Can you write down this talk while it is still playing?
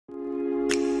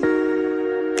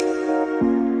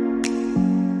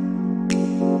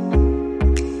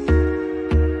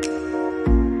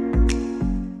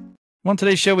On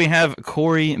today's show, we have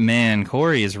Corey Mann.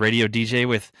 Corey is radio DJ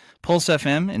with Pulse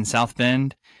FM in South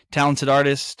Bend, talented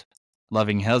artist,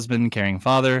 loving husband, caring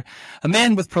father, a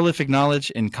man with prolific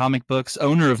knowledge in comic books,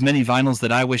 owner of many vinyls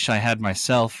that I wish I had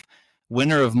myself,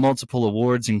 winner of multiple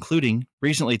awards, including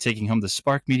recently taking home the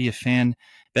Spark Media Fan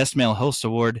Best Male Host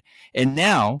Award, and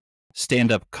now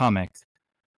stand-up comic.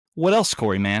 What else,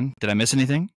 Corey Mann? Did I miss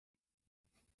anything?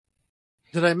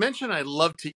 Did I mention I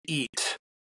love to eat?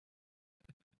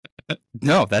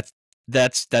 No,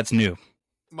 that's new.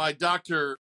 My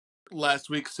doctor last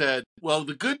week said, well,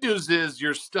 the good news is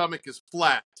your stomach is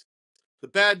flat. The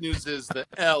bad news is the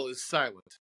L is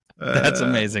silent. That's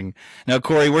amazing. Now,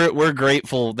 Corey, we're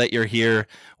grateful that you're here.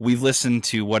 We've listened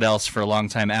to What Else for a long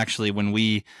time. Actually, when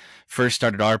we first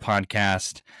started our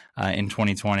podcast in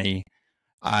 2020,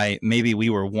 maybe we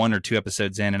were 1 or 2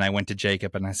 episodes in, and I went to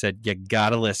Jacob and I said, you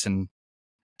gotta listen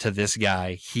to this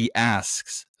guy. He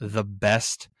asks the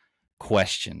best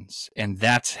questions, and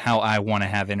that's how I want to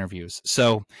have interviews.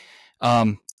 So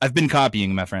I've been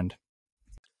copying, my friend.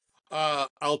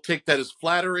 I'll take that as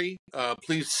flattery.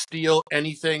 Please steal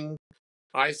anything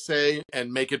I say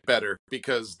and make it better,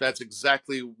 because that's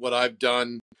exactly what I've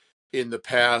done in the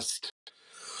past.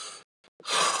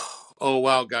 Oh,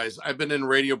 wow, guys. I've been in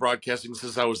radio broadcasting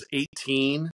since I was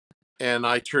 18, and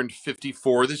I turned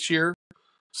 54 this year.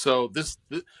 So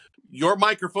your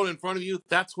microphone in front of you,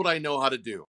 that's what I know how to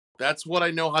do. That's what I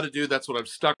know how to do. That's what I've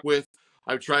stuck with.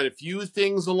 I've tried a few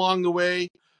things along the way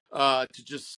to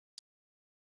just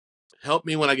help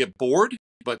me when I get bored,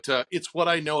 but it's what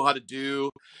I know how to do.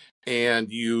 And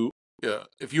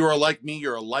if you are like me,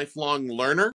 you're a lifelong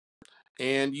learner,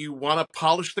 and you want to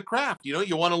polish the craft.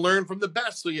 You want to learn from the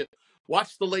best. So you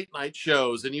watch the late night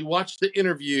shows, and you watch the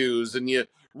interviews, and you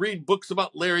read books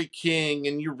about Larry King,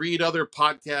 and you read other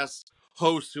podcast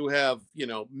hosts who have,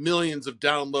 millions of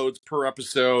downloads per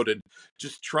episode, and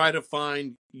just try to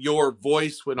find your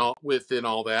voice within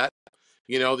all that.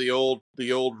 The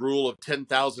old rule of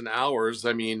 10,000 hours.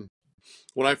 I mean,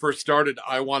 when I first started,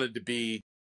 I wanted to be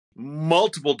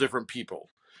multiple different people.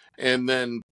 And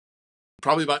then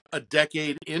probably about a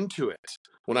decade into it,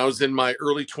 when I was in my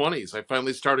early 20s, I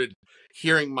finally started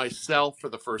hearing myself for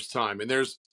the first time. And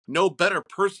there's no better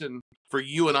person for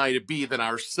you and I to be than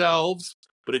ourselves,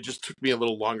 but it just took me a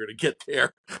little longer to get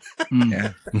there.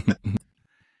 Yeah.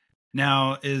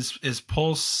 Now, is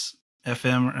Pulse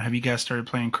FM, have you guys started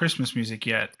playing Christmas music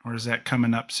yet, or is that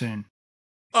coming up soon?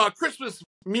 Christmas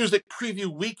music preview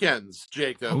weekends,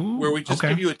 Jacob. Ooh, where we just okay.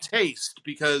 give you a taste,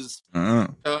 because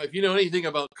if you know anything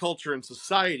about culture and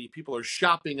society, people are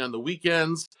shopping on the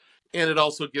weekends, and it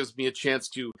also gives me a chance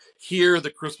to hear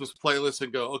the Christmas playlist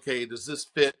and go, okay, does this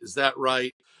fit? Is that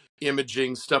right?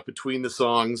 Imaging stuff between the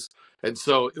songs. And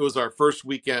so it was our first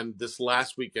weekend this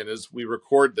last weekend as we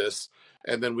record this,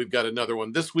 and then we've got another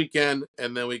one this weekend,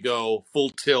 and then we go full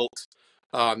tilt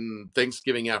on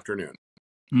Thanksgiving afternoon.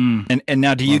 And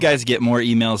now, do you guys get more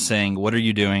emails saying, what are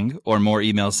you doing? Or more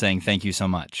emails saying, thank you so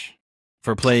much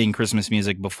for playing Christmas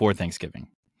music before Thanksgiving?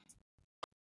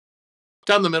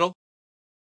 Down the middle.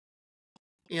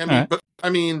 Yeah, Right. But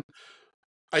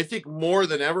I think more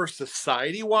than ever,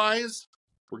 society-wise,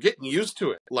 we're getting used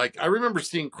to it. Like, I remember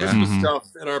seeing Christmas stuff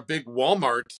at our big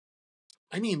Walmart,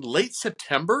 late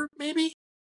September, maybe?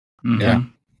 Yeah.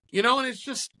 And it's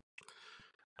just,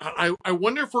 I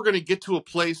wonder if we're going to get to a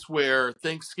place where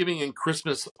Thanksgiving and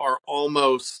Christmas are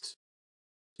almost,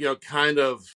 kind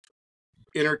of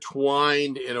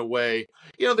intertwined in a way.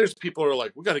 There's people who are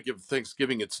like, we got to give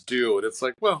Thanksgiving its due. And it's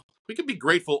like, well, we can be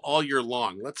grateful all year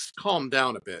long. Let's calm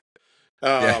down a bit.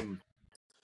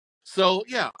 So,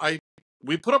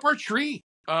 we put up our tree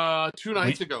 2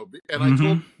 nights ago. And I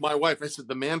told my wife, I said,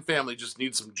 the Mann family just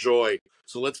needs some joy.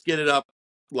 So let's get it up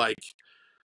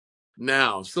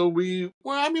now. So we're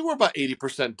about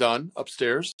 80% done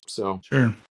upstairs. So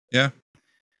Sure. Yeah.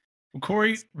 Well,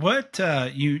 Corey, what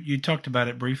you talked about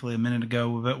it briefly a minute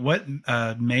ago, but what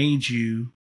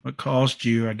caused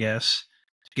you, I guess,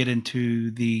 to get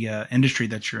into the industry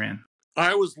that you're in?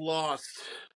 I was lost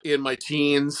in my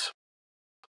teens.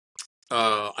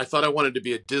 I thought I wanted to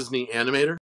be a Disney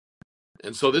animator.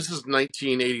 And so this is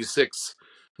 1986,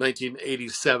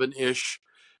 1987-ish,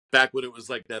 back when it was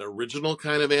like that original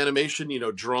kind of animation,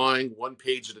 drawing one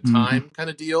page at a time kind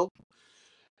of deal.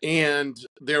 And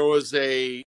there was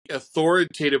a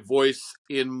authoritative voice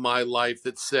in my life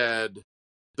that said,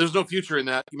 there's no future in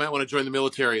that. You might want to join the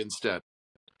military instead.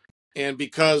 And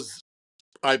because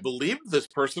I believed this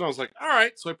person, I was like, all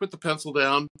right. So I put the pencil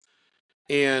down,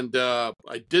 and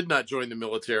I did not join the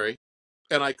military.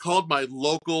 And I called my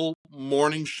local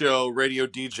morning show radio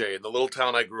DJ in the little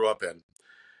town I grew up in.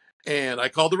 And I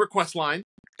called the request line,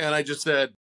 And I just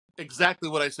said exactly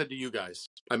what I said to you guys.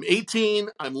 I'm 18.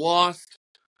 I'm lost.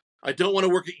 I don't want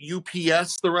to work at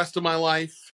UPS the rest of my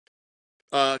life.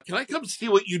 Can I come see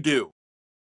what you do?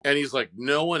 And he's like,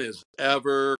 no one has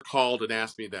ever called and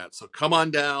asked me that. So come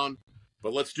on down,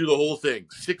 but let's do the whole thing.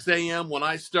 6 a.m. when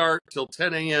I start till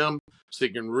 10 a.m. so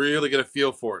you can really get a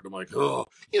feel for it. And I'm like, oh,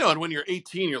 and when you're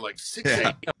 18, you're like 6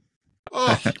 a.m.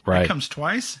 Oh, right. It comes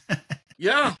twice.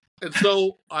 Yeah. And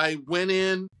so I went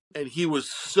in and he was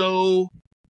so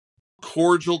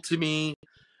cordial to me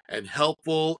and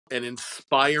helpful and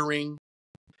inspiring.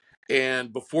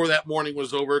 And before that morning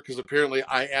was over, because apparently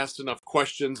I asked enough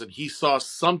questions and he saw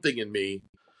something in me,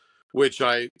 which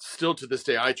I still to this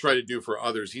day, I try to do for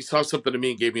others. He saw something in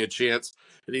me and gave me a chance.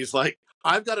 And he's like,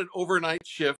 I've got an overnight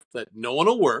shift that no one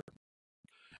will work.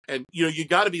 And, you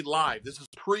got to be live. This is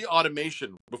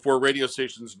pre-automation before radio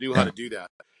stations knew how to do that.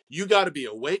 You got to be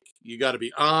awake. You got to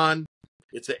be on.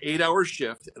 It's an 8-hour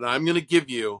shift. And I'm going to give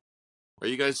you, are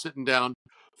you guys sitting down?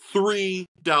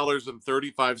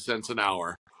 $3.35 an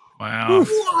hour. Wow.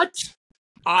 What?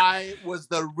 I was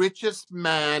the richest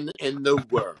man in the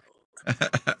world.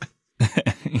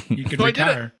 You could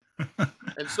retire.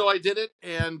 And so I did it.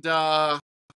 And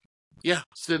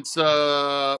since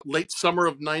late summer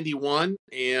of 91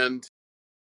 and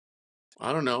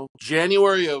I don't know,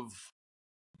 January of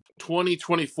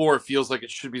 2024 feels like it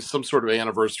should be some sort of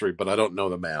anniversary, but I don't know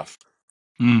the math.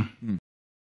 So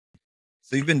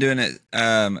you've been doing it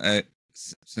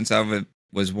since I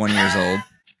was 1 year old.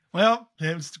 Well,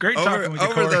 it was great talking with you,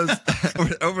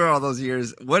 Corey. Over all those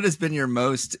years, what has been your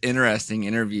most interesting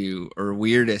interview or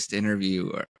weirdest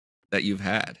interview that you've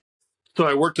had? So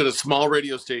I worked at a small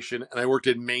radio station and I worked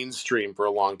in mainstream for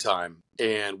a long time.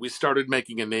 And we started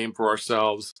making a name for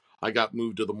ourselves. I got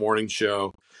moved to the morning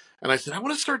show. And I said, I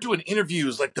want to start doing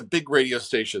interviews like the big radio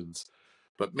stations.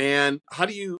 But man, how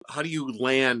do you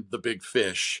land the big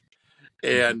fish?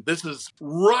 And this is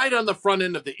right on the front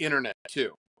end of the internet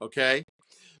too. Okay.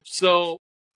 So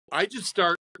I just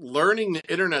start learning the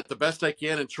internet the best I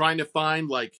can and trying to find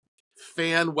like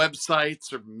fan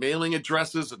websites or mailing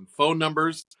addresses and phone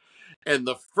numbers. And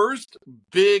the first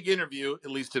big interview, at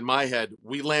least in my head,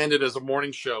 we landed as a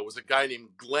morning show was a guy named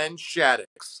Glenn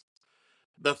Shaddix,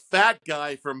 the fat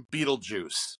guy from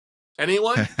Beetlejuice.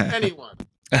 Anyone? Anyone?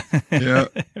 Yeah.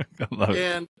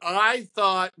 And I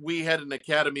thought we had an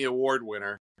Academy Award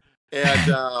winner,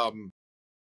 and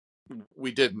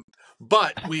we didn't.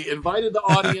 But we invited the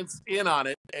audience in on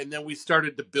it, and then we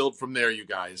started to build from there, you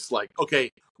guys. Like, okay,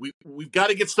 we've got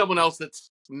to get someone else that's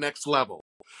next level.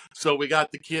 So we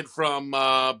got the kid from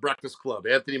Breakfast Club,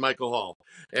 Anthony Michael Hall.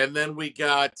 And then we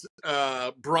got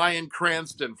Bryan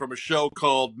Cranston from a show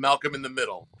called Malcolm in the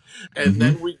Middle. And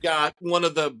then we got one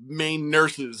of the main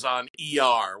nurses on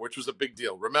ER, which was a big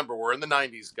deal. Remember, we're in the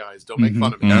 90s, guys. Don't make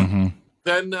fun of me.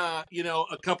 Then, a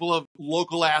couple of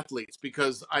local athletes,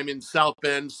 because I'm in South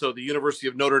Bend, so the University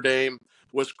of Notre Dame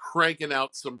was cranking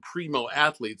out some primo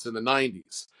athletes in the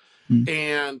 90s.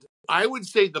 And I would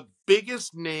say the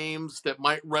biggest names that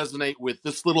might resonate with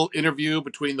this little interview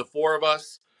between the four of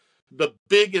us, the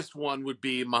biggest one would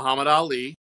be Muhammad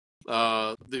Ali,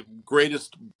 the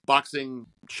greatest boxing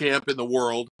champ in the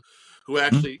world, who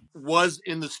actually was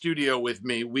in the studio with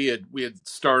me. We had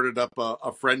started up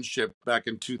a friendship back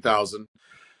in 2000.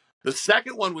 The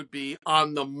second one would be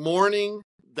on the morning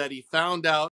that he found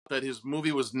out that his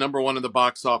movie was #1 in the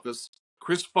box office,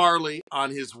 Chris Farley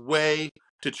on his way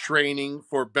to training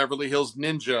for Beverly Hills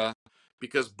Ninja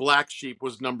because Black Sheep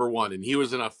was #1, and he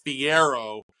was in a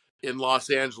Fiero in Los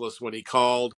Angeles when he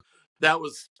called. That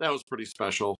was pretty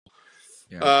special.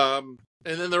 Yeah.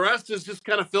 And then the rest is just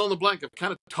kind of fill in the blank. I've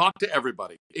kind of talked to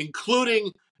everybody,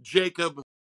 including Jacob,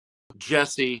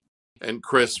 Jesse, and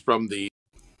Chris from the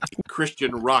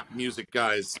Christian rock music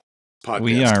guys podcast.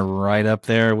 We are right up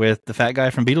there with the fat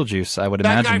guy from Beetlejuice, I would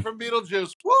imagine. That guy from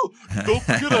Beetlejuice. Woo! Don't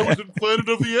forget I was in Planet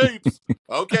of the Apes.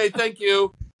 Okay, thank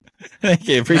you. Thank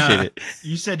you, appreciate it.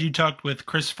 You said you talked with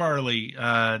Chris Farley.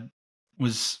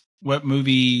 What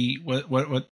movie? What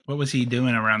was he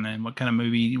doing around then? What kind of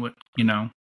movie?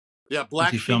 Yeah,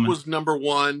 Black Sheep was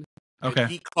 #1. Okay.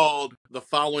 He called the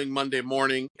following Monday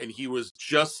morning, and he was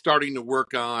just starting to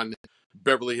work on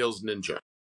Beverly Hills Ninja.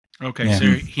 Okay, yeah.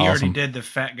 So he already did the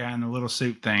fat guy in the little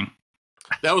suit thing.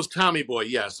 That was Tommy Boy,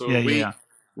 yeah. So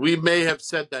we may have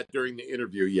said that during the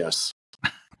interview, yes.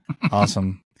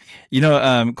 Awesome.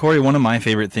 Corey, one of my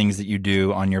favorite things that you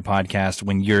do on your podcast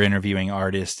when you're interviewing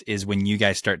artists is when you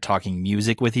guys start talking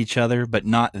music with each other, but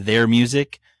not their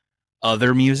music,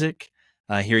 other music.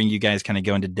 Hearing you guys kind of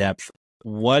go into depth.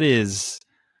 What is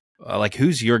like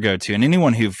who's your go-to? And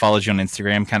anyone who follows you on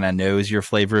Instagram kind of knows your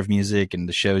flavor of music and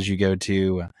the shows you go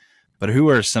to. But who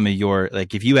are some of your,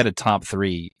 like, if you had a top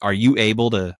three, are you able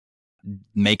to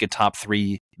make a top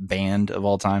three band of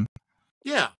all time?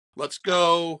 Yeah, let's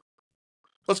go.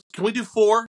 Can we do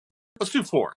four? Let's do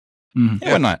four. Mm-hmm.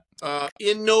 Yeah, why not?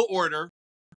 In no order: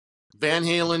 Van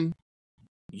Halen,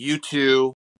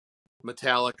 U2,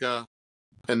 Metallica,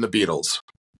 and the Beatles.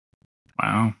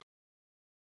 Wow,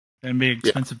 that'd be an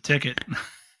expensive ticket.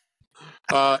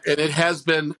 And it has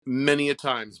been many a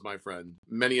times, my friend,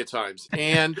 many a times.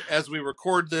 And as we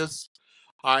record this,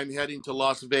 I'm heading to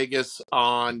Las Vegas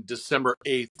on December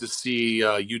 8th to see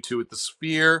U2 at the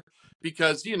Sphere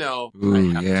because, you know,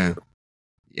 Ooh, yeah.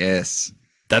 Yes.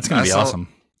 That's going to be awesome.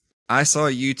 I saw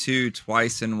U2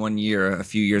 twice in 1 year a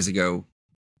few years ago,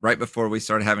 right before we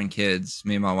started having kids.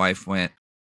 Me and my wife went.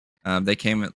 They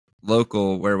came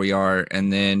local where we are,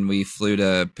 and then we flew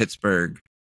to Pittsburgh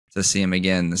to see him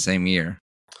again the same year.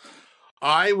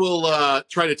 I will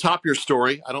try to top your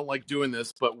story. I don't like doing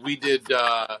this, but we did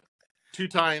 2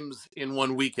 times in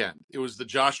 1 weekend. It was the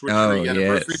Joshua Tree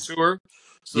anniversary tour.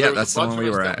 So yeah, there was that's a bunch the one we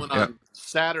of us were that at. went on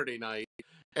Saturday night.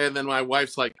 And then my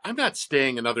wife's like, I'm not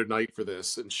staying another night for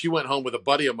this. And she went home with a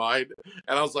buddy of mine.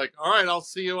 And I was like, all right, I'll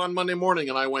see you on Monday morning.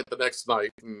 And I went the next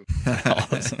night. And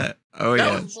Awesome. Oh, that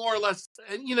yeah. was more or less,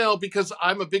 and you know, because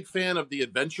I'm a big fan of the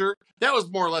adventure, that was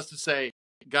more or less to say,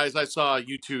 guys, I saw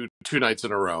you two nights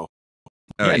in a row.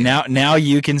 Oh, yeah. Now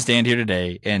you can stand here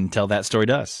today and tell that story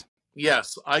to us.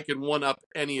 Yes, I can one up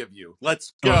any of you.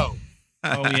 Let's go.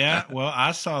 Oh yeah. Well,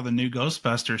 I saw the new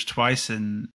Ghostbusters twice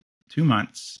in 2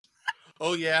 months.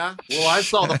 Oh, yeah? Well, I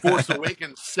saw The Force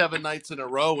Awakens 7 nights in a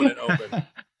row when it opened.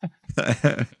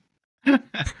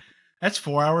 That's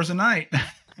 4 hours a night.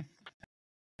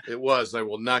 It was. I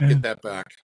will not get that back.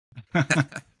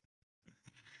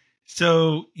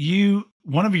 So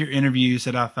one of your interviews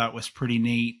that I thought was pretty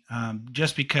neat,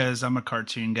 just because I'm a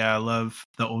cartoon guy, I love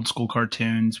the old school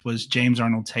cartoons, was James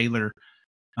Arnold Taylor,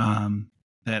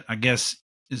 that I guess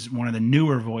is one of the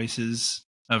newer voices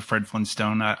of Fred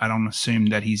Flintstone. I don't assume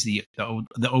that he's the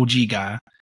OG guy,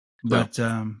 but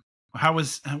what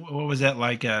was that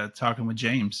like talking with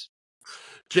James?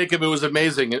 Jacob, it was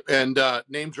amazing. And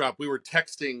name drop, we were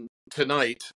texting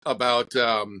tonight about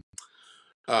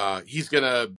he's going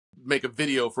to make a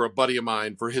video for a buddy of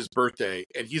mine for his birthday.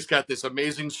 And he's got this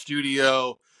amazing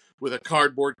studio with a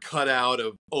cardboard cutout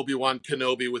of Obi-Wan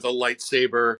Kenobi with a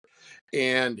lightsaber.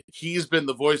 And he's been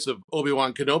the voice of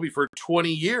Obi-Wan Kenobi for 20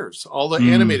 years, all the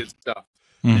animated stuff.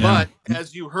 Mm-hmm. But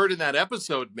as you heard in that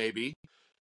episode, maybe,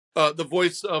 the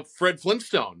voice of Fred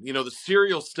Flintstone, you know, the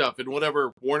serial stuff and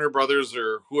whatever Warner Brothers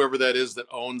or whoever that is that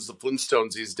owns the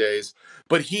Flintstones these days.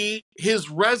 But his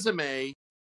resume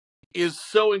is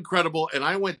so incredible. And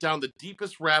I went down the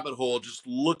deepest rabbit hole just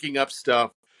looking up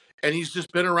stuff. And he's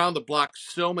just been around the block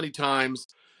so many times.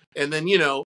 And then, you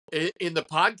know, in the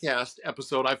podcast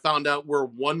episode, I found out we're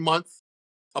 1 month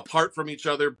apart from each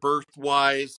other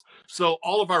birth-wise. So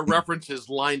all of our references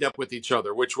lined up with each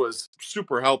other, which was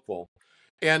super helpful.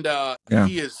 And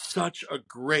he is such a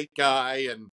great guy.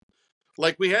 And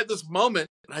like we had this moment,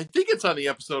 and I think it's on the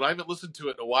episode, I haven't listened to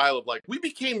it in a while, of like, we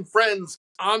became friends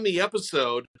on the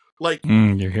episode, like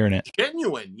you're hearing it.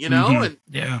 genuine, you know? Mm-hmm. And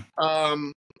yeah.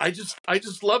 I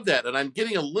just love that. And I'm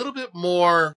getting a little bit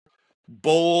more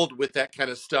bold with that kind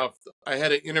of stuff. I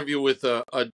had an interview with a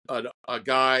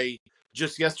guy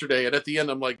just yesterday, and at the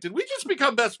end I'm like, did we just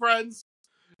become best friends?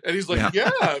 And he's like, yeah,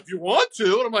 if you want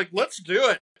to. And I'm like, let's do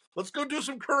it. Let's go do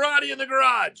some karate in the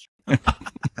garage.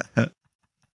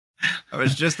 I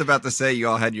was just about to say you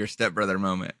all had your stepbrother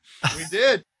moment. We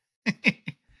did.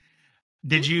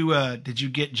 Did you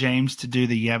get James to do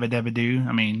the yabba dabba doo?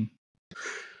 I mean,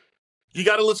 you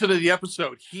got to listen to the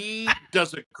episode. He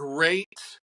does a great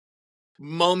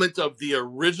moment of the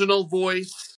original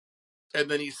voice,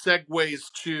 and then he segues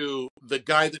to the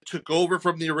guy that took over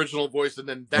from the original voice, and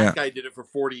then that guy did it for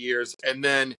 40 years, and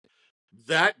then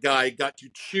that guy got to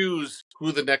choose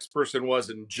who the next person was,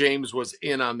 and James was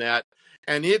in on that.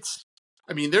 And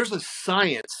there's a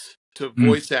science to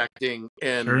voice acting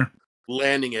and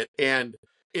landing it. And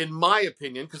in my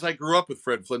opinion, because I grew up with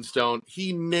Fred Flintstone,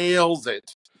 he nails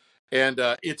it. And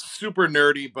it's super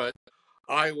nerdy, but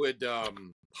I would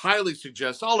highly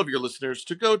suggest all of your listeners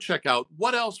to go check out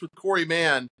What Else with Corey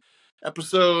Mann,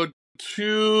 episode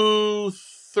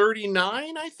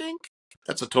 239, I think.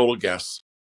 That's a total guess.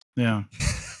 Yeah.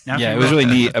 Yeah, it was really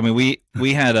neat. I mean, we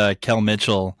had Kel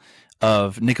Mitchell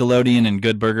of Nickelodeon and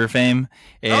Good Burger fame,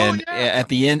 and at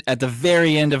the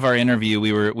very end of our interview,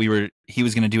 he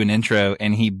was going to do an intro,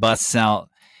 and he busts out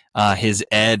his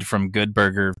Ed from Good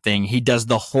Burger thing. He does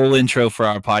the whole intro for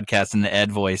our podcast in the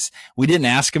Ed voice. We didn't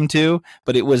ask him to,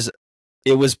 but it was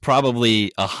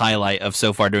probably a highlight of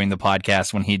so far doing the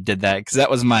podcast when he did that, because that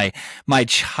was my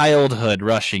childhood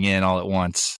rushing in all at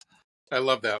once. I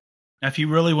love that. Now, if you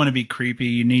really want to be creepy,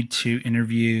 you need to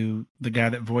interview the guy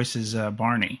that voices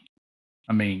Barney.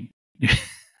 I mean, is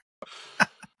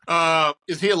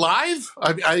he alive?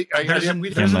 there's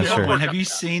another one. Have you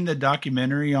seen the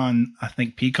documentary on, I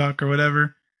think, Peacock or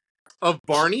whatever? Of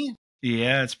Barney?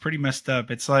 Yeah, it's pretty messed up.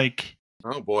 It's like,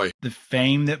 oh boy, the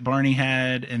fame that Barney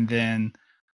had, and then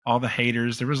all the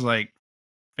haters. There was like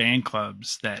fan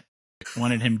clubs that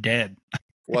wanted him dead.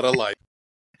 What a life.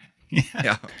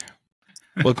 Yeah.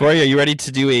 Well, Corey, are you ready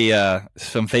to do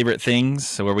some favorite things?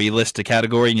 So where we list a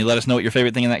category and you let us know what your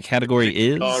favorite thing in that category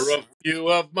is? A few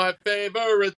of my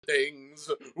favorite things.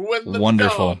 When the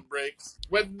Wonderful. dawn breaks,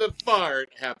 when the fart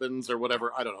happens, or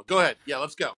whatever. I don't know. Go ahead. Yeah,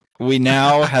 let's go. We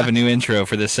now have a new intro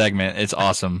for this segment. It's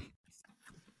awesome.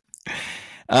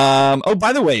 Oh,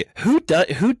 by the way, who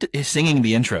is singing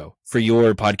the intro for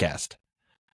your podcast?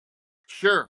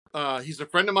 Sure. He's a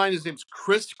friend of mine. His name's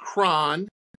Chris Cron.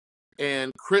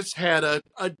 And Chris had a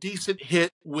decent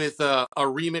hit with a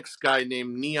remix guy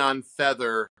named Neon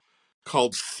Feather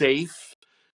called Safe.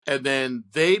 And then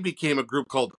they became a group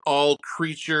called All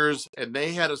Creatures. And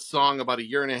they had a song about a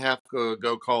year and a half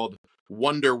ago called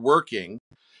Wonder Working.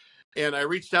 And I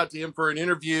reached out to him for an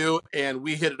interview, and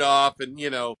we hit it off. And, you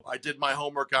know, I did my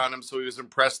homework on him, so he was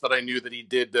impressed that I knew that he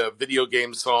did video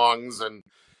game songs and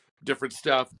different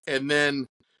stuff. And then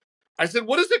I said,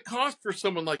 what does it cost for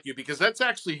someone like you? Because that's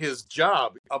actually his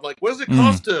job. I'm like, what does it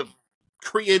cost to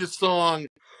create a song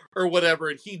or whatever?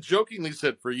 And he jokingly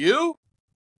said, for you,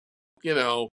 you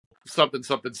know, something,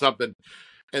 something, something.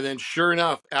 And then sure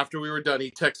enough, after we were done,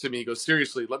 he texted me. He goes,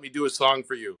 seriously, let me do a song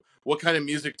for you. What kind of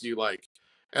music do you like?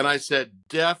 And I said,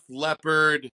 Def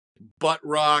Leppard, butt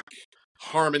rock,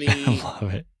 harmony,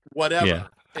 Love it. whatever. Yeah.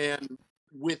 And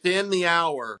within the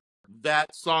hour,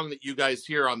 that song that you guys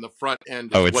hear on the front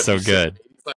end. Oh, it's so good.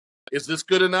 Like, is this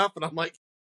good enough? And I'm like,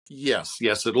 yes,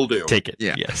 it'll do. Take it.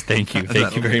 Yeah. Yes. Thank you.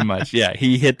 Thank you very much. Yeah.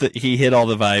 He hit all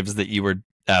the vibes that you were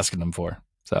asking him for.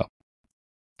 So,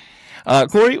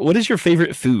 Corey, what is your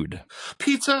favorite food?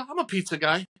 Pizza. I'm a pizza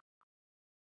guy.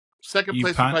 Second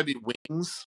place would probably be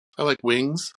wings. I like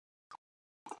wings.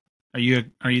 Are you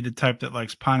the type that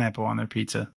likes pineapple on their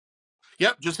pizza?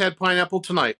 Yep. Just had pineapple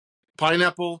tonight.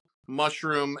 Pineapple,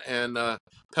 mushroom, and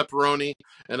pepperoni.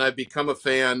 And I've become a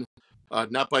fan,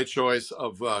 not by choice,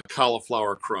 of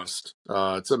cauliflower crust.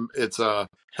 It's a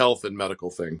health and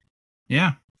medical thing.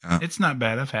 Yeah. It's not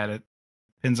bad. I've had it.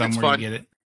 Depends on where fun. you get it.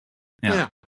 Yeah.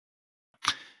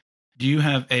 Do you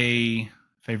have a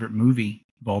favorite movie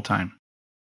of all time?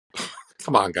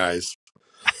 Come on, guys.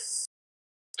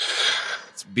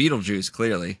 It's Beetlejuice,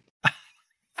 clearly.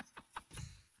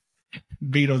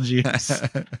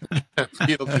 Beetlejuice.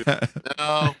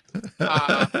 Beetlejuice.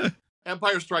 No.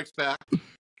 Empire Strikes Back.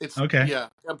 It's okay. Yeah,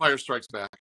 Empire Strikes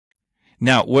Back.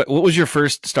 Now, what was your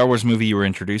first Star Wars movie you were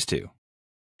introduced to?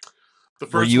 The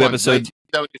first were you one, episode?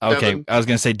 Okay, I was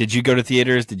going to say, did you go to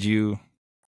theaters? Did you?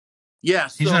 Yeah,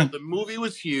 so the movie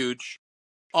was huge.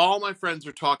 All my friends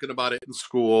are talking about it in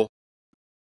school.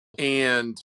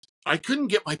 And I couldn't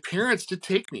get my parents to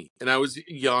take me. And I was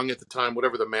young at the time,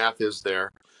 whatever the math is there.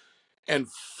 And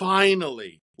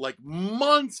finally, like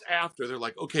months after, they're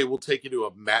like, okay, we'll take you to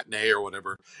a matinee or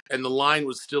whatever. And the line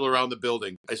was still around the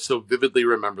building. I so vividly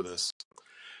remember this.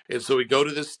 And so we go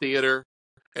to this theater,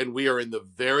 and we are in the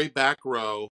very back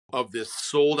row of this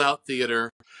sold-out theater.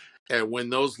 And when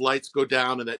those lights go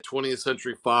down in that 20th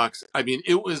Century Fox, I mean,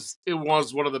 it was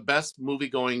one of the best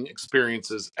movie-going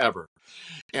experiences ever.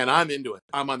 And I'm into it.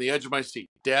 I'm on the edge of my seat.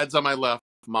 Dad's on my left,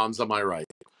 Mom's on my right.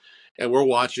 And we're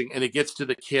watching, and it gets to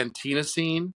the cantina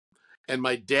scene. And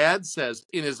my dad says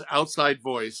in his outside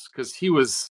voice, because he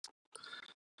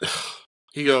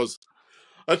goes,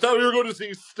 I thought we were going to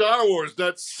see Star Wars,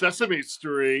 not Sesame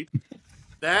Street.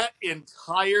 That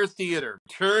entire theater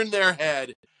turned their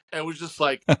head and was just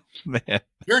like, man,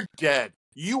 you're dead.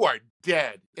 You are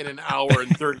dead in an hour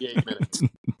and 38 minutes.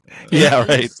 Yeah,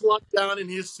 right. He slumped down in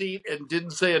his seat and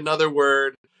didn't say another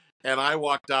word. And I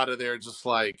walked out of there just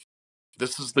like,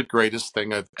 this is the greatest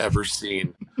thing I've ever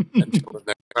seen. Until the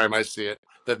next time I see it,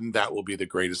 then that will be the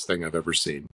greatest thing I've ever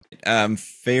seen.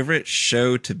 Favorite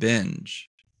show to binge?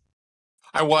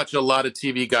 I watch a lot of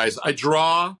TV, guys. I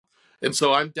draw. And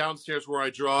so I'm downstairs where I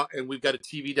draw, and we've got a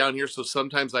TV down here. So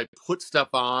sometimes I put stuff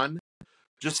on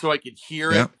just so I could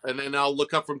hear it. And then I'll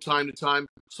look up from time to time.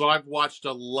 So I've watched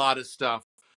a lot of stuff.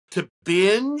 To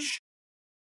binge?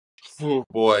 Oh,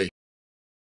 boy.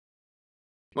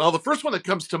 Well, the first one that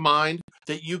comes to mind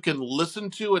that you can listen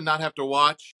to and not have to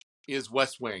watch is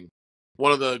West Wing,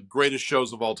 one of the greatest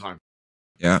shows of all time.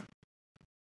 Yeah.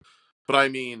 But I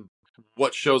mean,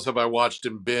 what shows have I watched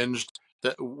and binged?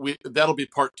 That'll be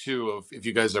part 2 of if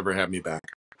you guys ever have me back.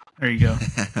 There you go.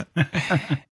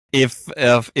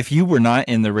 If you were not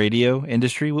in the radio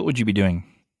industry, what would you be doing?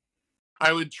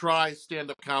 I would try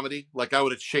stand-up comedy. Like I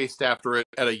would have chased after it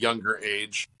at a younger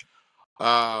age.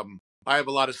 I have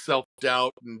a lot of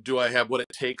self-doubt and do I have what it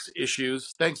takes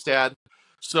issues. Thanks, Dad.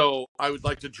 So I would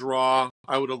like to draw.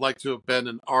 I would have liked to have been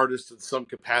an artist in some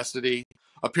capacity.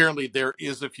 Apparently there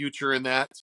is a future in that.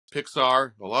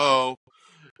 Pixar, hello.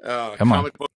 Come on.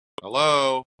 Comic book,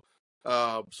 hello.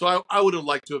 So I would have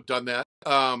liked to have done that.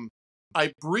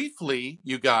 I briefly,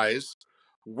 you guys,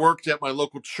 worked at my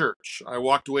local church. I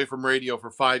walked away from radio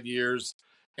for 5 years,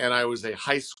 and I was a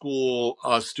high school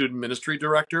student ministry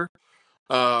director.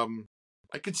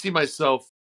 I could see myself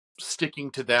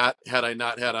sticking to that had I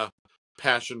not had a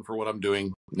passion for what I'm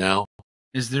doing now.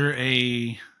 Is there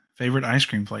a favorite ice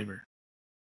cream flavor?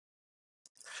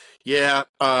 Yeah,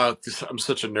 I'm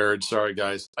such a nerd. Sorry,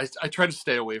 guys. I try to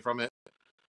stay away from it.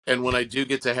 And when I do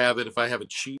get to have it, if I have a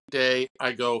cheat day,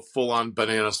 I go full-on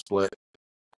banana split.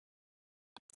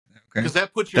 Because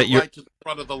that puts you right to the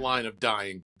front of the line of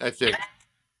dying, I think.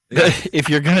 If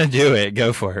you're going to do it,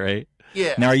 go for it, right?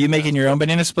 Yeah. Now, are you making your own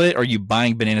banana split, or are you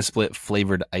buying banana split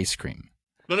flavored ice cream?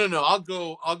 No. I'll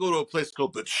go to a place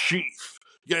called the Chief.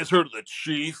 You guys heard of the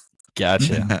Chief?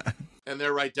 Gotcha. And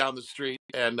they're right down the street,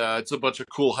 and it's a bunch of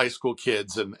cool high school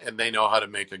kids, and they know how to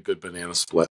make a good banana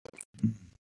split.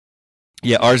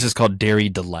 Yeah, ours is called Dairy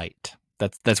Delight.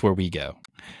 That's where we go.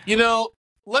 You know,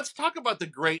 let's talk about the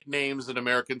great names in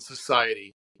American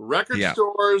society. Record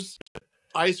stores,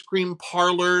 ice cream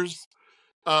parlors,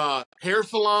 hair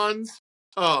salons.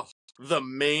 Oh, the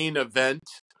main event.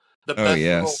 The best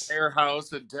little hair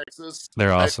house in Texas.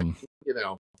 They're awesome.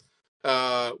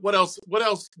 What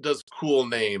else does cool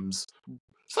names?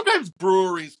 Sometimes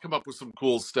breweries come up with some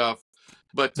cool stuff,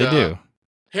 but they do.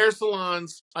 Hair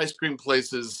salons, ice cream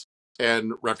places,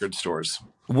 and record stores.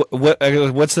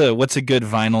 What's a good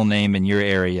vinyl name in your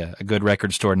area? A good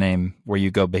record store name where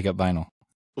you go pick up vinyl?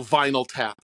 Vinyl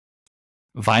Tap.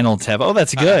 Vinyl Tap. Oh,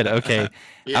 that's good. Okay.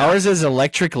 Yeah. Ours is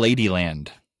Electric Ladyland.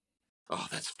 Oh,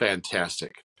 that's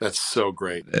fantastic. That's so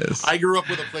great. I grew up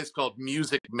with a place called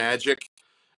Music Magic,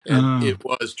 and it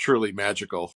was truly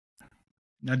magical.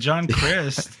 Now, John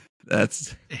Christ,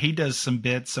 he does some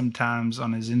bits sometimes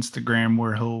on his Instagram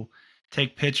where he'll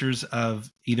take pictures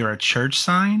of either a church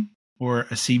sign or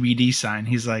a CBD sign.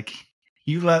 He's like,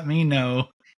 you let me know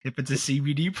if it's a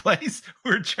CBD place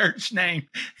or a church name.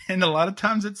 And a lot of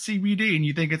times it's CBD and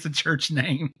you think it's a church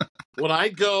name. When I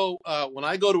go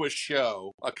to a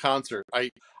show, a concert, I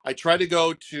try to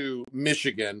go to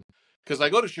Michigan because I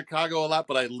go to Chicago a lot,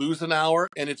 but I lose an hour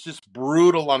and it's just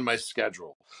brutal on my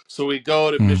schedule. So we go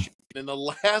to Michigan. In the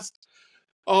last,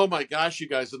 oh my gosh, you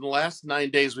guys, in the last 9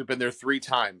 days, we've been there 3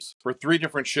 times for 3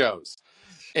 different shows.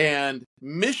 And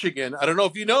Michigan, I don't know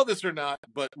if you know this or not,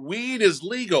 but weed is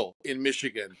legal in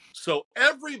Michigan. So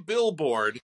every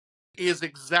billboard is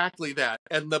exactly that.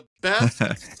 And the best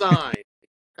sign,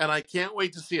 and I can't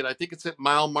wait to see it. I think it's at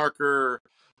mile marker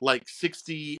like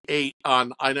 68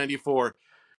 on I-94.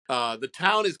 The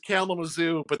town is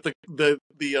Kalamazoo, but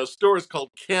the store is called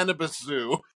Cannabis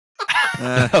Zoo.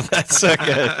 Oh, that's so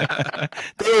good.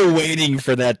 They were waiting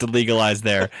for that to legalize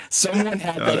there. Someone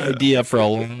had that idea for a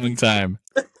long time.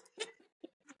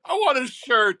 I want a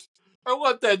shirt. I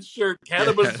want that shirt.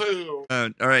 Cannabis Zoo. All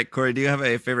right, Corey, do you have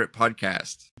a favorite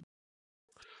podcast?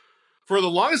 For the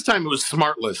longest time, it was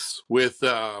Smartless with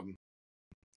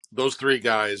those 3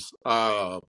 guys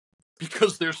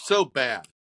because they're so bad.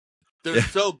 They're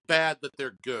so bad that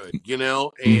they're good, you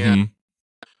know? And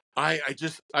I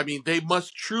mean, they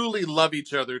must truly love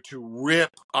each other to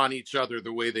rip on each other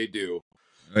the way they do.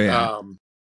 Oh, yeah.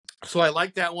 So I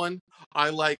like that one.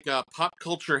 I like Pop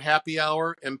Culture Happy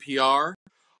Hour, NPR.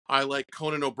 I like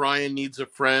Conan O'Brien Needs a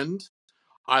Friend.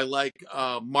 I like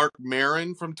Mark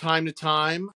Maron from time to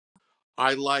time.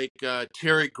 I like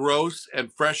Terry Gross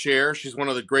and Fresh Air. She's one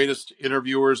of the greatest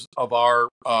interviewers of our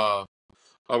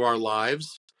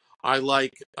lives. I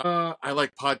like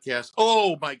podcasts.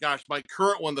 Oh my gosh, my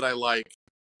current one that I like,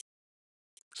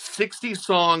 60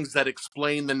 songs that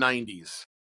explain the 90s.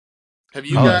 Have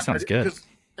you that sounds good.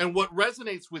 And what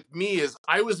resonates with me is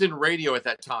I was in radio at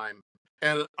that time,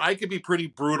 and I could be pretty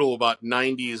brutal about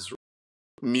 90s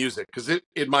music because it,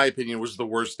 in my opinion, was the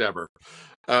worst ever.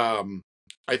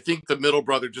 I think the middle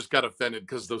brother just got offended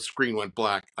because the screen went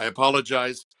black. I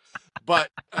apologize. But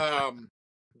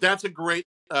that's a great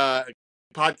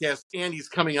podcast, and he's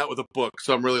coming out with a book,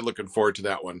 so I'm really looking forward to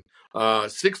that one.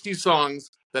 60 songs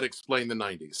that explain the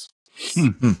 90s.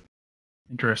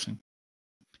 Interesting.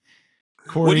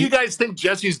 Corey, What do you guys think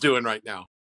Jesse's doing right now?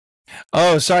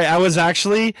 Oh, sorry.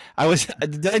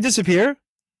 Did I disappear?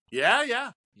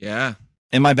 Yeah. Yeah.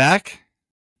 Am I back?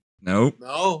 Nope.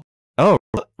 No. Oh,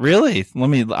 really?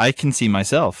 I can see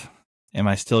myself. Am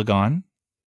I still gone?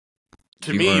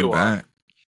 To me, you are. back.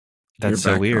 That's You're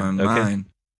so back weird. on Okay. mine.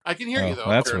 I can hear you, though.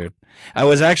 Well, that's weird. I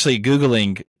was actually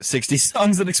Googling 60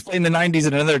 songs that explain the 90s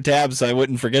in another tab so I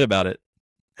wouldn't forget about it.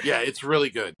 Yeah, it's really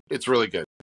good. It's really good.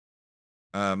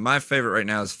 My favorite right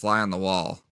now is Fly on the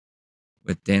Wall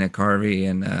with Dana Carvey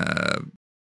and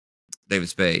David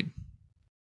Spade.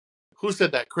 Who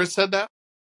said that? Chris said that?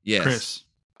 Yes.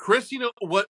 Chris, you know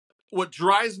what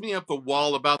drives me up the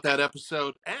wall about that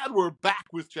episode, and we're back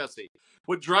with Jesse.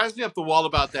 What drives me up the wall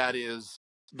about that is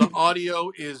the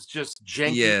audio is just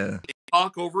janky. Yeah. They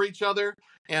talk over each other,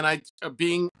 and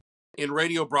being in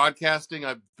radio broadcasting,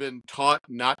 I've been taught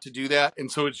not to do that, and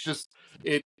so it's just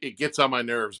it gets on my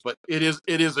nerves. But it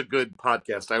is a good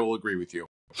podcast. I will agree with you.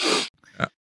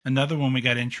 another one we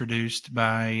got introduced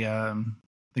by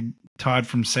the Todd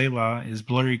from Selah is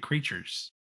Blurry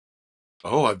Creatures.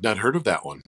 Oh, I've not heard of that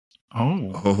one.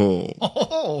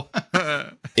 Oh.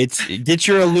 Get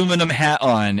your aluminum hat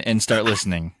on and start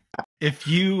listening. If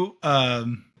you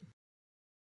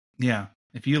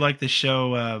if you like the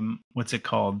show, what's it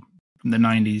called from the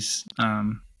 90s?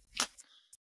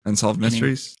 Unsolved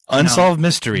Mysteries? Unsolved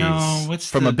Mysteries. No, what's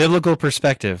from a biblical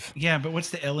perspective. Yeah, but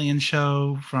what's the alien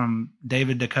show from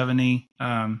David Duchovny?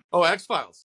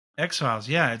 X-Files. X-Files,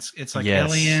 yeah. It's like Yes.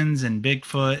 aliens and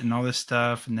Bigfoot and all this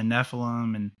stuff and the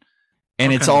Nephilim and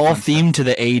it's all themed to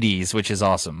the 80s, which is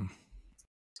awesome.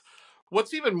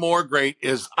 What's even more great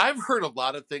is I've heard a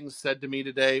lot of things said to me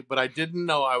today, but I didn't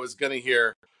know I was going to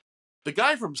hear. The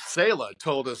guy from Selah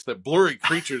told us that Blurry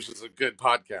Creatures is a good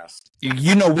podcast.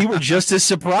 You know, we were just as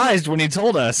surprised when he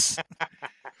told us.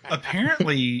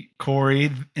 Apparently,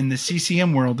 Corey, in the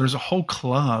CCM world, there's a whole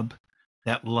club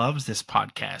that loves this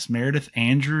podcast. Meredith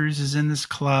Andrews is in this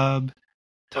club.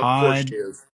 Todd. Of course she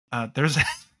is.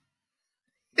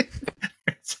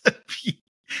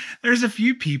 There's a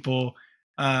few people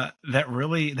that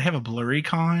really they have a Blurry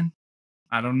Con.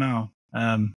 I don't know.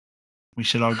 We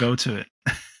should all go to it.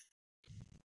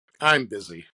 I'm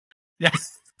busy. Yeah.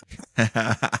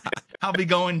 I'll be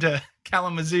going to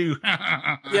Kalamazoo.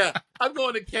 Yeah, I'm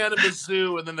going to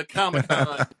Kalamazoo and then the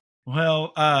Comic-Con.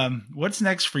 Well, what's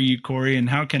next for you, Corey, and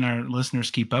how can our listeners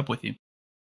keep up with you?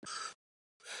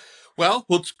 Well,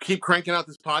 we'll keep cranking out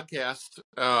this podcast.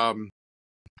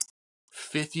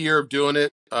 5th year of doing it.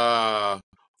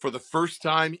 For the first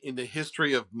time in the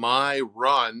history of my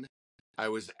run, I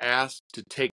was asked to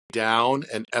take down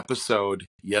an episode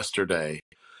yesterday,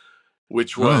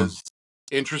 which was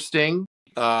interesting,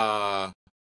 politically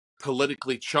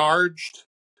charged,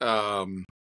 and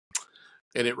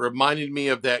it reminded me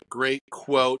of that great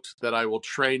quote that I will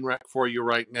train wreck for you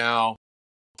right now.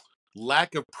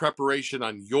 Lack of preparation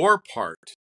on your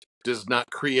part does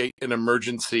not create an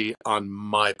emergency on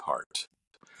my part.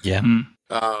 Yeah.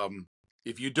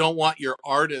 If you don't want your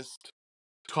artist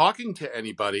talking to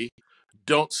anybody,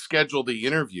 don't schedule the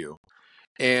interview.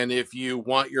 And if you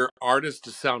want your artist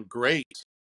to sound great,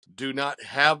 do not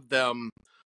have them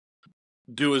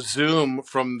do a Zoom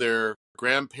from their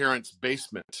grandparents'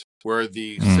 basement where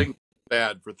the signal is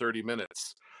bad for 30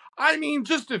 minutes. I mean,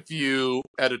 just a few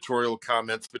editorial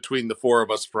comments between the four of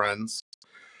us friends.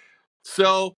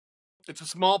 So it's a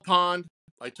small pond.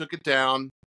 I took it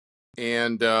down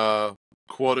and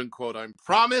quote unquote, I'm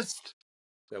promised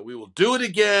that we will do it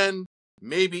again,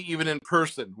 maybe even in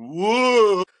person.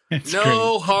 Whoa!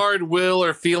 No hard will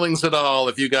or feelings at all,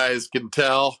 if you guys can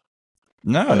tell.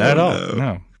 No, not at all.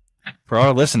 No. For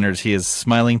our listeners, he is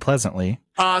smiling pleasantly.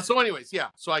 So anyways, yeah.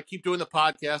 So I keep doing the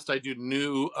podcast. I do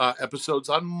new episodes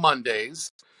on Mondays.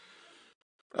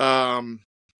 I'm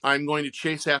going to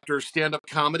chase after stand-up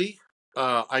comedy.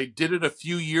 I did it a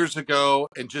few years ago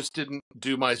and just didn't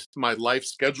do my life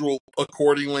schedule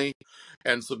accordingly.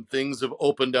 And some things have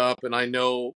opened up, and I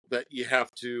know that you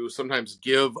have to sometimes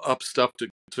give up stuff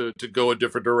to go a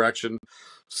different direction.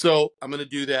 So I'm going to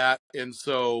do that. And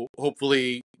so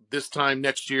hopefully this time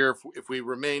next year, if we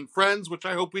remain friends, which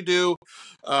I hope we do,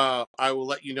 I will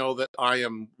let you know that I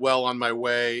am well on my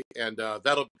way, and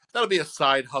that'll be a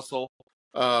side hustle.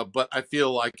 But I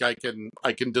feel like I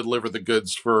can deliver the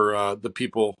goods for the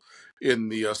people in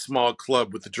the small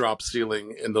club with the drop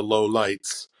ceiling and the low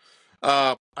lights.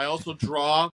 I also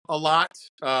draw a lot.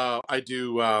 I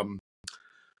do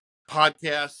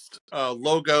podcast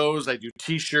logos. I do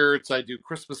T-shirts. I do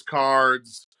Christmas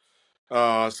cards.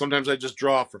 Sometimes I just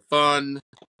draw for fun.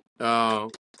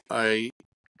 I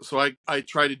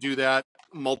try to do that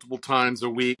multiple times a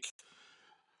week.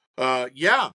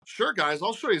 Yeah, sure, guys.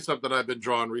 I'll show you something I've been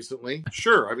drawing recently.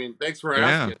 Sure. I mean, thanks for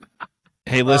asking.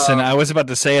 Hey, listen, I was about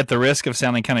to say, at the risk of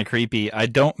sounding kind of creepy, I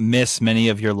don't miss many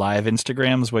of your live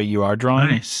Instagrams where you are drawing.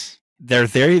 Nice. They're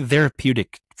very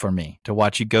therapeutic for me to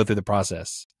watch you go through the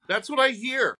process. That's what I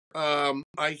hear.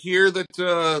 I hear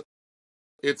that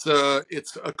it's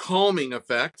a calming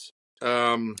effect.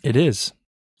 It is.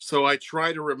 So I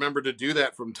try to remember to do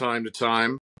that from time to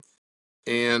time.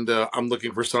 And I'm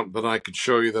looking for something that I could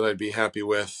show you that I'd be happy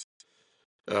with.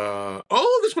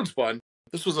 Oh, this one's fun.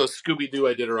 This was a Scooby-Doo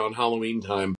I did around Halloween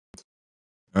time.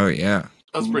 Oh, yeah.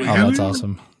 That was pretty Oh, good. that's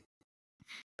awesome.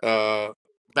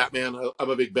 Batman. I'm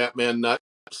a big Batman nut.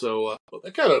 So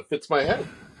that kind of fits my head.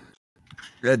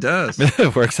 It does.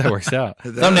 It works out.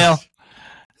 Thumbnail.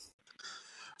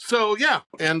 So, yeah.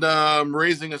 And I'm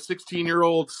raising a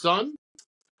 16-year-old son.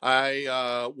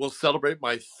 I will celebrate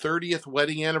my 30th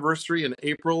wedding anniversary in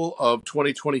April of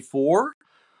 2024.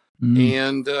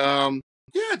 And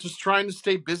yeah, just trying to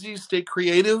stay busy, stay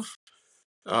creative,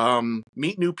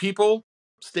 meet new people,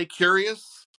 stay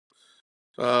curious,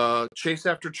 chase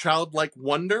after childlike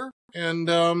wonder. And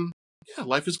yeah,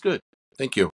 life is good.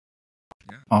 Thank you.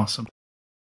 Yeah. Awesome.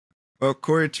 Well,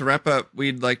 Corey, to wrap up,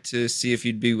 we'd like to see if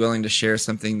you'd be willing to share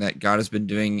something that God has been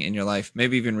doing in your life,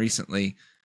 maybe even recently,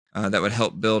 that would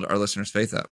help build our listeners'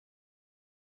 faith up.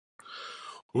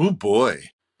 Oh, boy.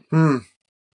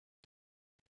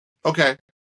 Okay.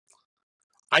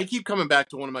 I keep coming back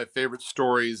to one of my favorite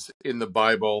stories in the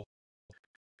Bible,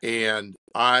 and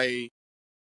I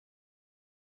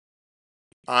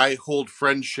hold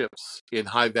friendships in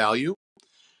high value.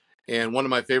 And one of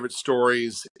my favorite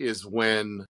stories is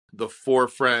when the four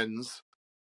friends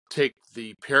take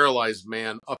the paralyzed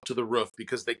man up to the roof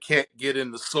because they can't get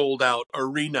in the sold-out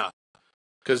arena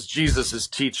because Jesus is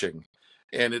teaching.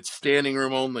 And it's standing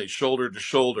room only, shoulder to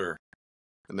shoulder.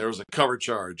 And there was a cover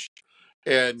charge.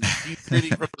 And he's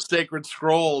reading from the sacred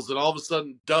scrolls, and all of a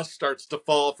sudden dust starts to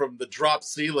fall from the drop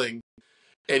ceiling.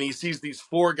 And he sees these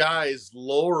four guys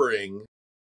lowering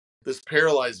this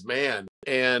paralyzed man.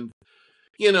 And,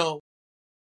 you know,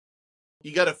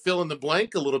 you got to fill in the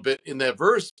blank a little bit in that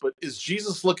verse, but is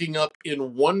Jesus looking up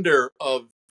in wonder of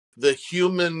the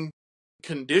human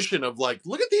condition of like,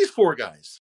 look at these four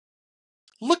guys.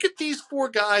 Look at these four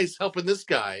guys helping this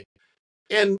guy.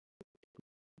 And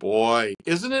boy,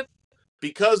 isn't it?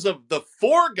 Because of the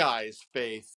four guys'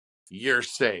 faith, you're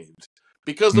saved.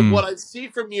 Because of what I see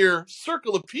from your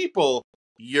circle of people,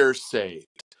 you're saved.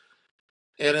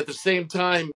 And at the same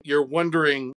time, you're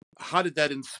wondering, how did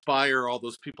that inspire all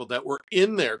those people that were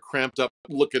in there cramped up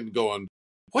looking, going,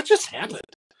 what just happened?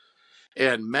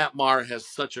 And Matt Maher has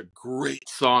such a great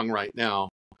song right now.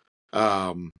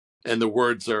 And the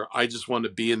words are, I just want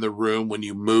to be in the room when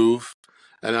you move.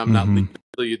 And I'm not leaving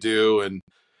until you do. And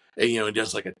you know,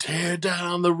 just like a tear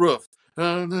down the roof.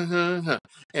 And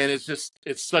it's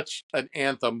such an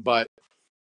anthem, but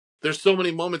there's so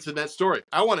many moments in that story.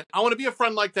 I want to be a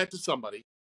friend like that to somebody.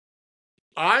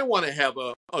 I want to have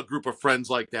a group of friends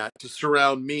like that to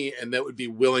surround me and that would be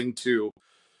willing to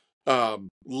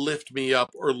lift me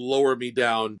up or lower me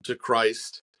down to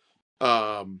Christ.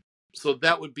 So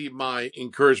that would be my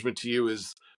encouragement to you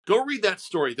is go read that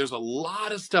story. There's a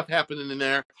lot of stuff happening in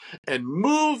there, and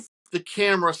move the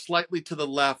camera slightly to the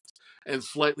left and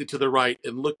slightly to the right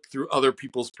and look through other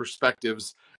people's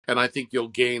perspectives. And I think you'll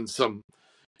gain some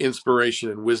inspiration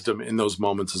and wisdom in those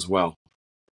moments as well.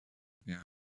 Yeah.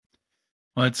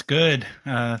 Well, it's good.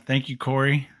 Thank you,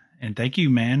 Corey. And thank you,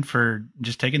 man, for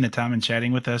just taking the time and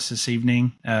chatting with us this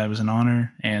evening. It was an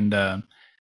honor. And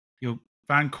you'll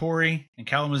find Corey in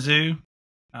Kalamazoo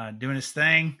doing his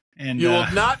thing. And you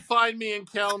will not find me in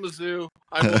Kalamazoo.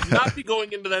 I will not be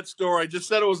going into that store. I just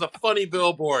said it was a funny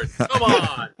billboard. Come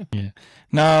on. Yeah.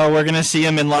 No, we're going to see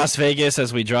him in Las Vegas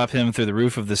as we drop him through the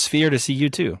roof of the Sphere to see you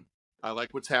too. I like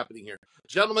what's happening here.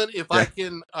 Gentlemen, if I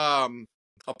can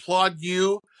applaud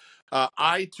you,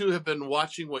 I too have been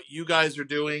watching what you guys are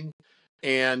doing,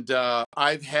 and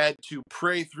I've had to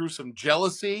pray through some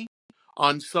jealousy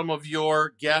on some of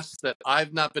your guests that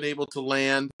I've not been able to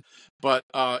land, but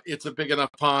it's a big enough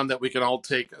pond that we can all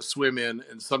take a swim in,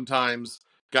 and sometimes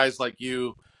guys like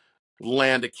you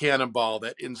land a cannonball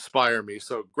that inspire me.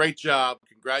 So great job.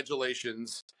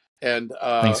 Congratulations. And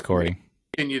thanks, Corey.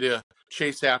 Continue to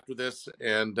chase after this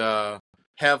and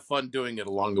have fun doing it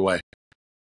along the way.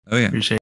 Oh, yeah. Appreciate it.